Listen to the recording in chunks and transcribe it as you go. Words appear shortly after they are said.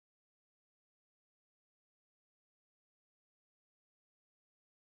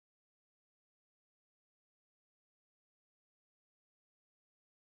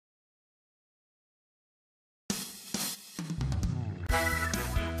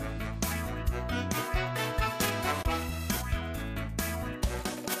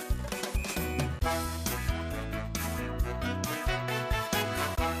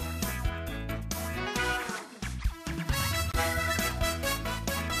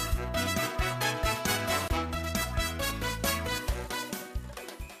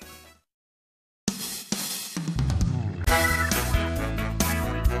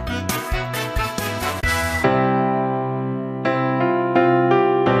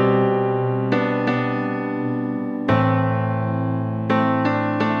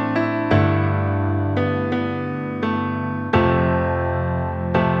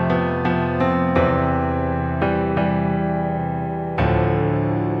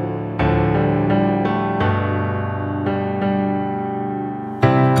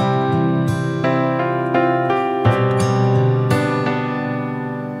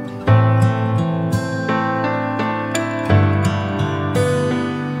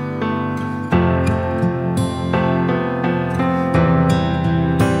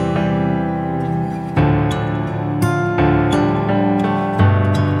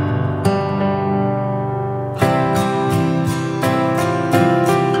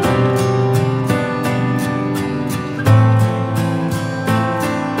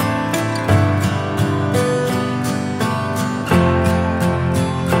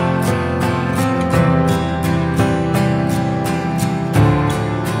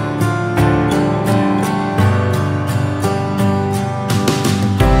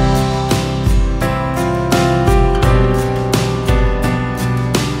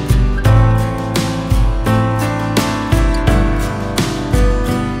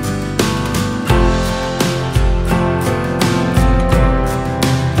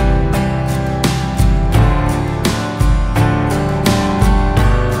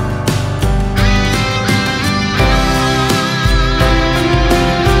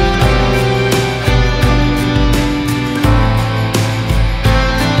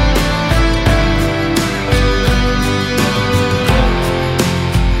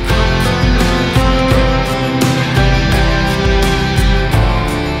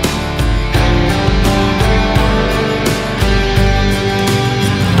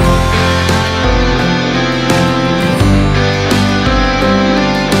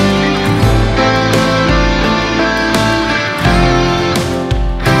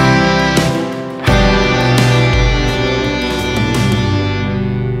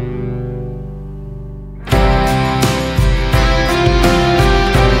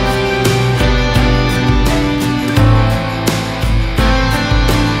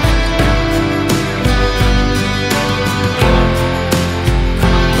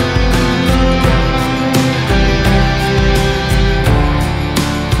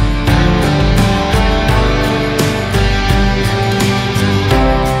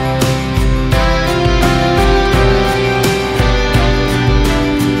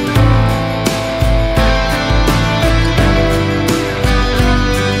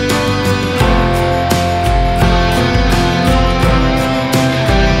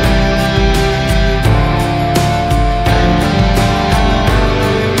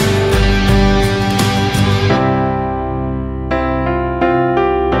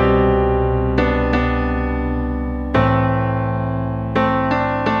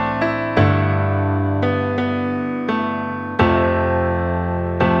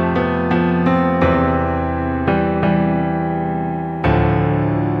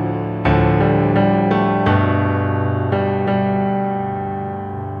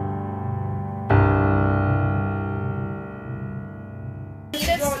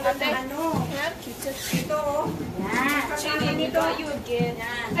ano. Ito, oh. Yan. Kasama nito.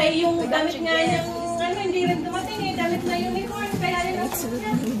 Ay, yung damit nga yung, ano, hindi rin dumating eh. Damit na uniform. Kaya rin ako.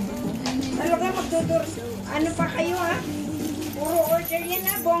 Talaga magdudor. Ano pa kayo, ha? Puro order yan,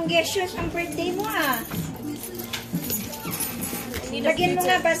 ha? Bonggesios ang birthday mo, ha? Lagyan mo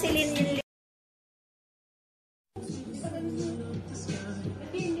nga Vaseline yung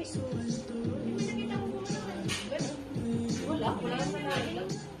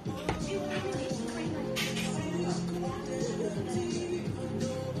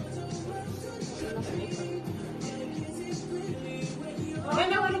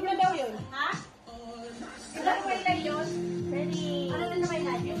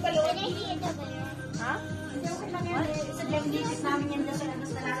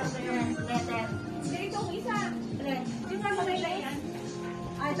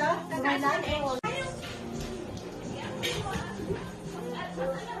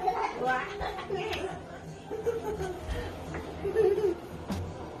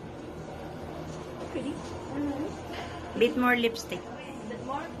bit more lipstick. Bit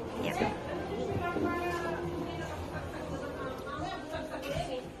more? Yeah.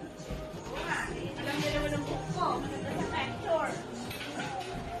 Alam niyo naman ang book ko. Actor.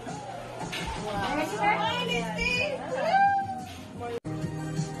 Wow. Lipstick!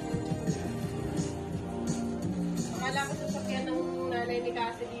 Akala ko sasakyan ng nanay ni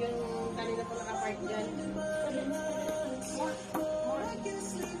Cassidy yung kanina po nakapark dyan.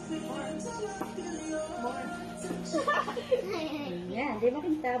 Yan, di ba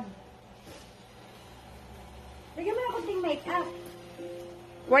kintab? Lagyan mo na kunting make-up.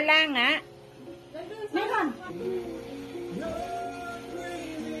 Wala nga. Meron.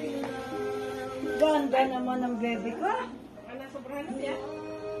 Ganda naman ng baby ko. Ano, sobrahan na siya?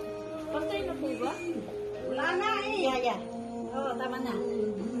 Pantay na po ba? Wala na eh. Yeah. Oo, tama na.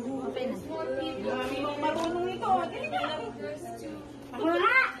 Okay na. Marunong ito. Ako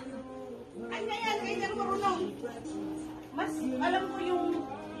na! Ay, ganyan marunong. Mas alam mo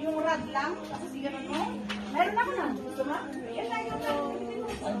yung rad lang, tapos gano'n mo. Meron ako na. Gusto mo? Yan na yung rad.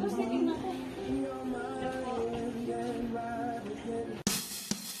 Tapos nitin ako.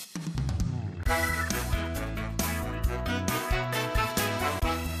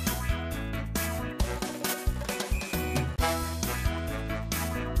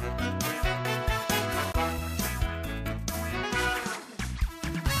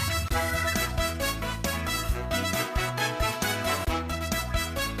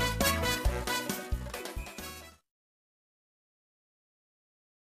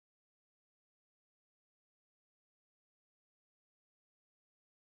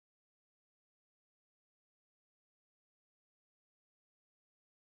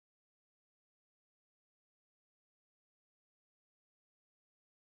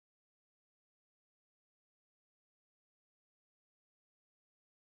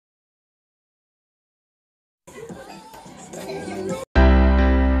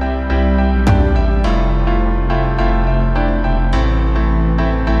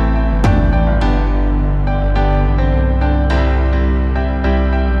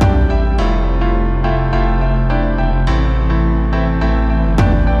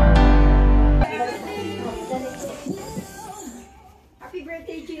 Happy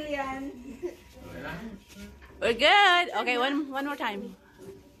birthday, Jhillian. We're good. Okay, one more time.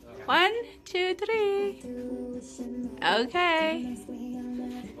 1, 2, 3. Okay.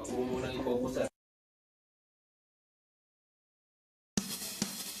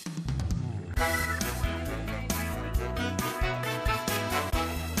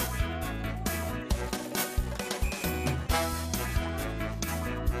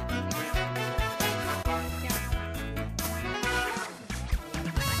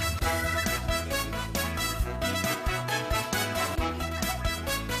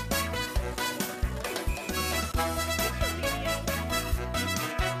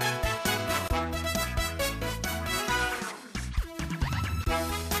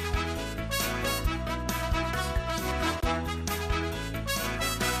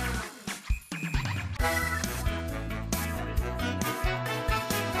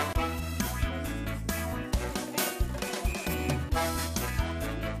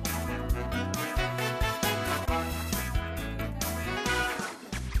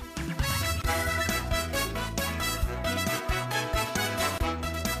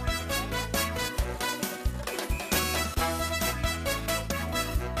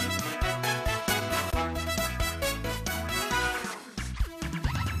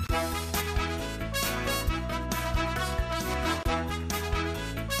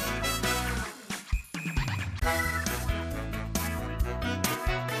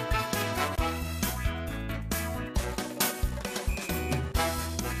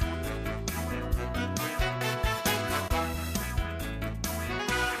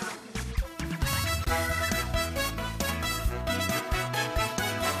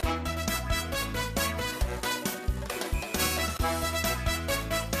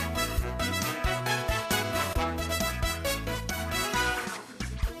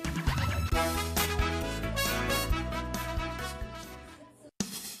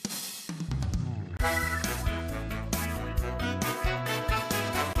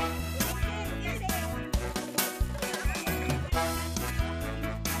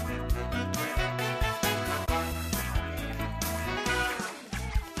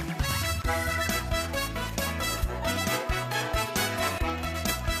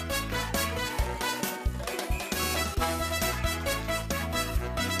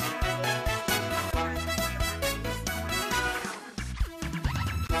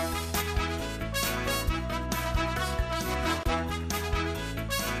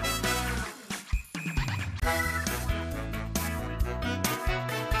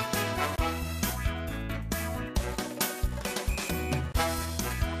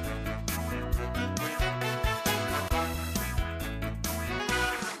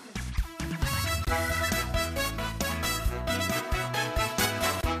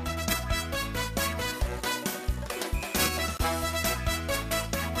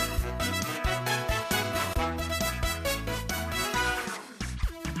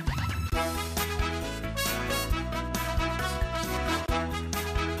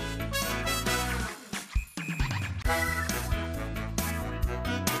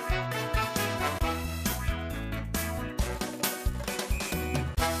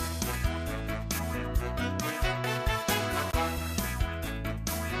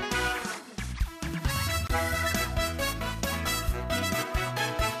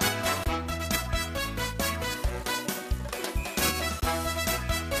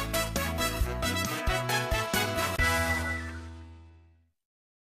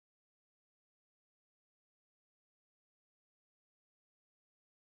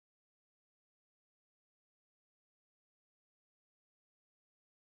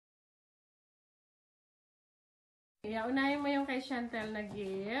 Yeah, unahin mo yung kay Chantel na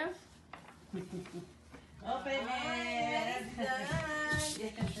gift. Open it!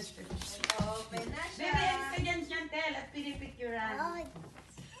 Open na siya. Baby, alis ka dyan, Chantel, at pinipicturean.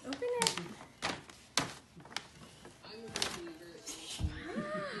 Open it.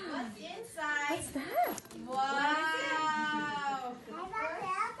 What's inside? What's that? Wow!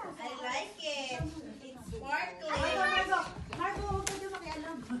 I like it. It's sparkling. Marco, huwag ka dyan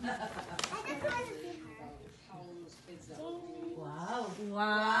makialam. Wow!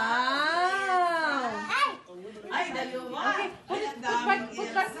 Wow! Ay, dalawa! Okay, put it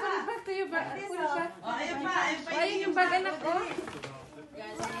back to your bag. Put it back. Oh, ayun pa, Ayun yung bag, anak ko.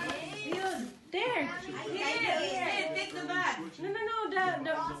 Yun. There. Here, take the bag. No,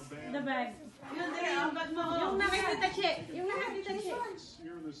 the bag. Yun, dali, ang bag mo. Yung nakikita siya. Yung nakikita siya.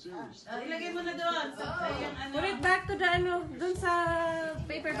 Ilagay mo na doon. Yung ano. Put it back to the dun sa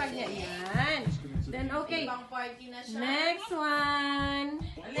paper bag niya. Yan. Then, okay. Ibang party na siya. Next one.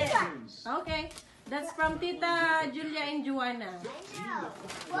 Okay. That's from Tita Julia and Joanna.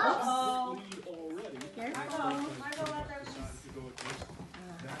 Uh-oh. Careful.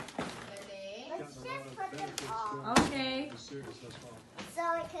 Let's just put them all Okay. so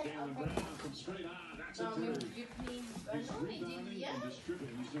I can open it. Ni Jhillian.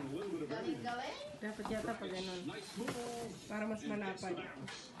 Galing-galing. Dapat yata pag ganun. Para mas malapad.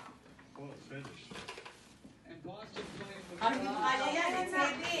 Kaya yan, it's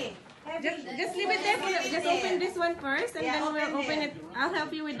heavy. Just leave it there. Just open this one first, and then we'll open it. I'll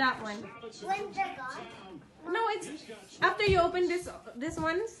help you with that one. When they're gone, No, it's after you open this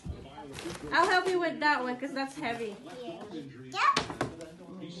ones. I'll help you with that one because that's heavy. yep.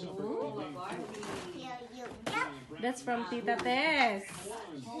 Ooh. Yep. That's from Tita Tess.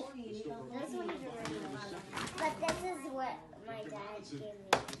 This one is already but this is what my dad gave me.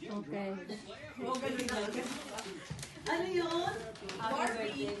 Okay. Ano yun?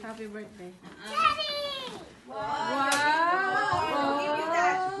 Happy birthday. Daddy! Wow! Give you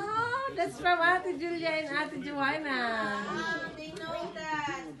that. Oh, that's from Ate Julia and Ate Joanna. They know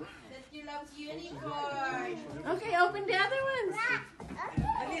that you love unicorn. Okay, open the other ones.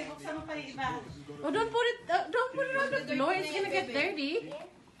 Ali, buksan mo pa yung iba. Oh, don't put it on the floor. It's gonna get dirty.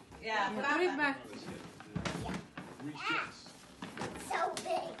 Yeah. Put it back. So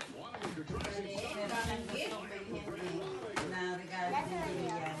big. Na regalo That's ni already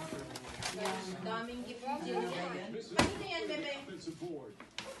Jhillian. Daming gift ni Jhillian. Kanino yan, bebe?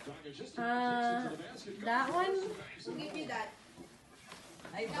 That one. Who give you that?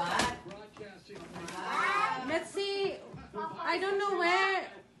 Ay, bat. Let's see. I don't know where.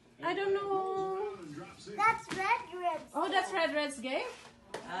 I don't know. That's red ribs. Oh, that's Red's game.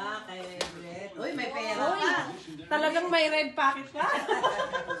 Ah, kay Red. Uy, may pera Uy, pa. talagang may red pocket ka. I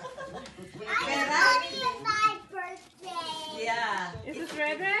got it on my birthday. Yeah. Is this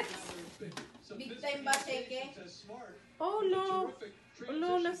Red? Big time ba, Sheke? Oh,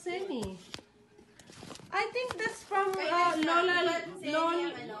 Lola Seni. I think that's from Lola.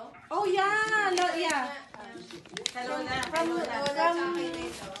 Oh yeah, yeah.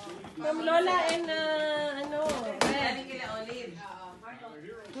 From Lola and Red. Galing kila Olive.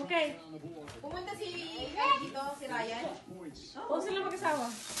 Okay. Pumunta si dito, si Ryan. Oh, sila mag-asawa.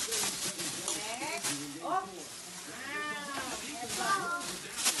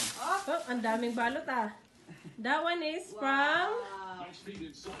 Oh, ang daming balot ah. That one is from...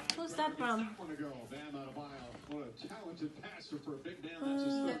 Who's that from?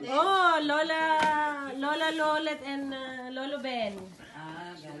 Oh, Lola Lolet and Lolo Ben.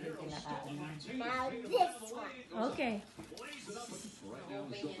 Ah, galing kila Kaano. Now this one. Okay.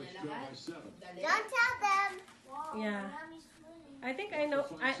 Don't tell them. Yeah. I think I know.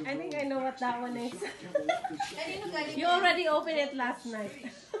 I think I know what that one is. Kanino galing? You already opened it last night.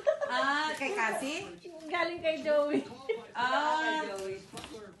 Ah, kay Cassie? Galing kay Joey. Ah,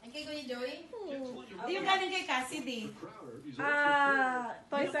 Ang kay ko ni Joey? di yung galing kay Cassie, di.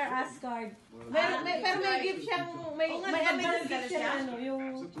 Toys R Us card. Pero may gift siyang may advance gift siya ano yung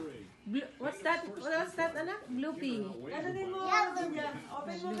what's that anak? Bloopy. Ano din mo? Yeah,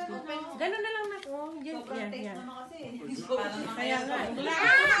 Open mo ganun. Ganun na lang na ko. Yan. Parang Kaya nga.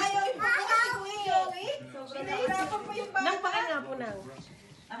 Ayaw ipapakita si Kuya Joey. Pinahirapan pa yung bata. Nang baka nga po nang.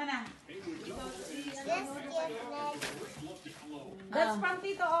 Ako na. This gift next. That's from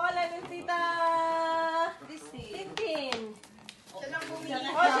Tito Olan and Tita Tintin. Siya lang bumili.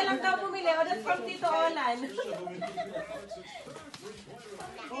 Oh, siya lang daw bumili. Oh, that's from Tito Olan.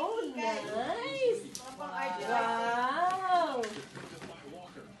 Oh, nice. Wow.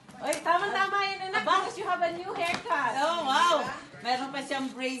 Oy, tama-tama yun, anak. Because you have a new haircut. Oh, wow. Meron pa siyang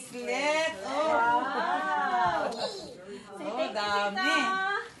bracelet. Oh, Wow.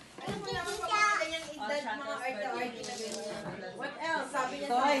 What else?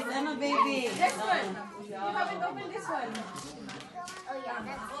 Toys, ano baby? This one. You haven't opened this one. Oh yeah,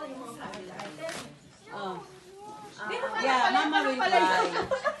 that's Oh. Dito ka Yeah, na pala. mama will pala buy. yun.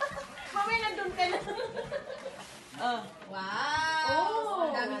 Mamaya nandun ka na. Oh.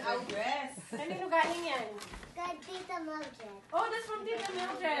 Oh! Daming outdress. Kanino galing yan? good Tita Mildred. Oh, that's from Tita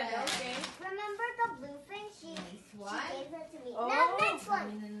Mildred. Okay. Remember the blue thing? She gave it to me. Oh. Now next one.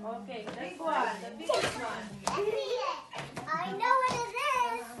 Okay, next one. The biggest one. Let's see it. I know what it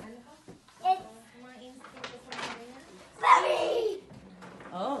is. It's Barbie.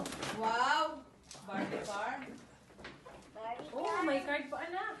 Oh. Wow! Barbie car. Oh, may card pa,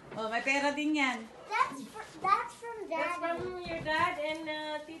 anak. Oh, may pera din yan. That's from That's Daddy. from your dad and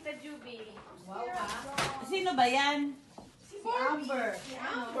Tita Juby. Wow, Sino ba yan? Si Amber. Si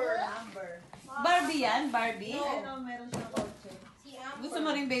Amber. Barbie yan? Barbie? Meron siyang kotse. Gusto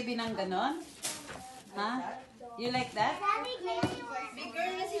mo rin baby ng ganon? Ha? You like that? Daddy gave me one. Big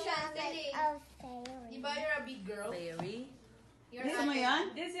girl na si Chantel eh. Of fairy. Di ba you're a big girl? Fairy? You're Gusto mo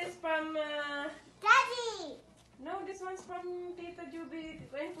yan? This is from, Daddy. no, this one's from Tita Juby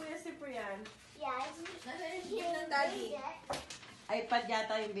and Kuya Ciprian. Yeah, Nasa yung gift ng daddy. iPad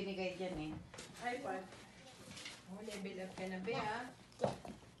yata yung binigay dyan eh. iPad. Oh, level up ka na ba ah?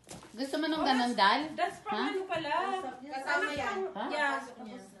 Gusto mo nung ganon, Dal? That's from Ha? ano pala? Kasama yan. Ha? Yeah.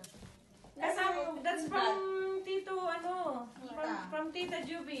 Kasama, that's from Tito, ano? From Tita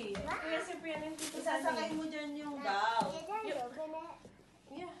Juby. Kuya Ciprian and Tito Sasakay mo dyan yung Yeah, Daddy, open it.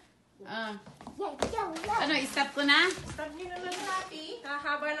 Yeah. Ah. Yeah, yeah, yeah. Ano, stop ko na? Stop nyo na lang. Happy?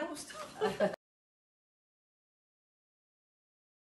 Kahaba ng gusto.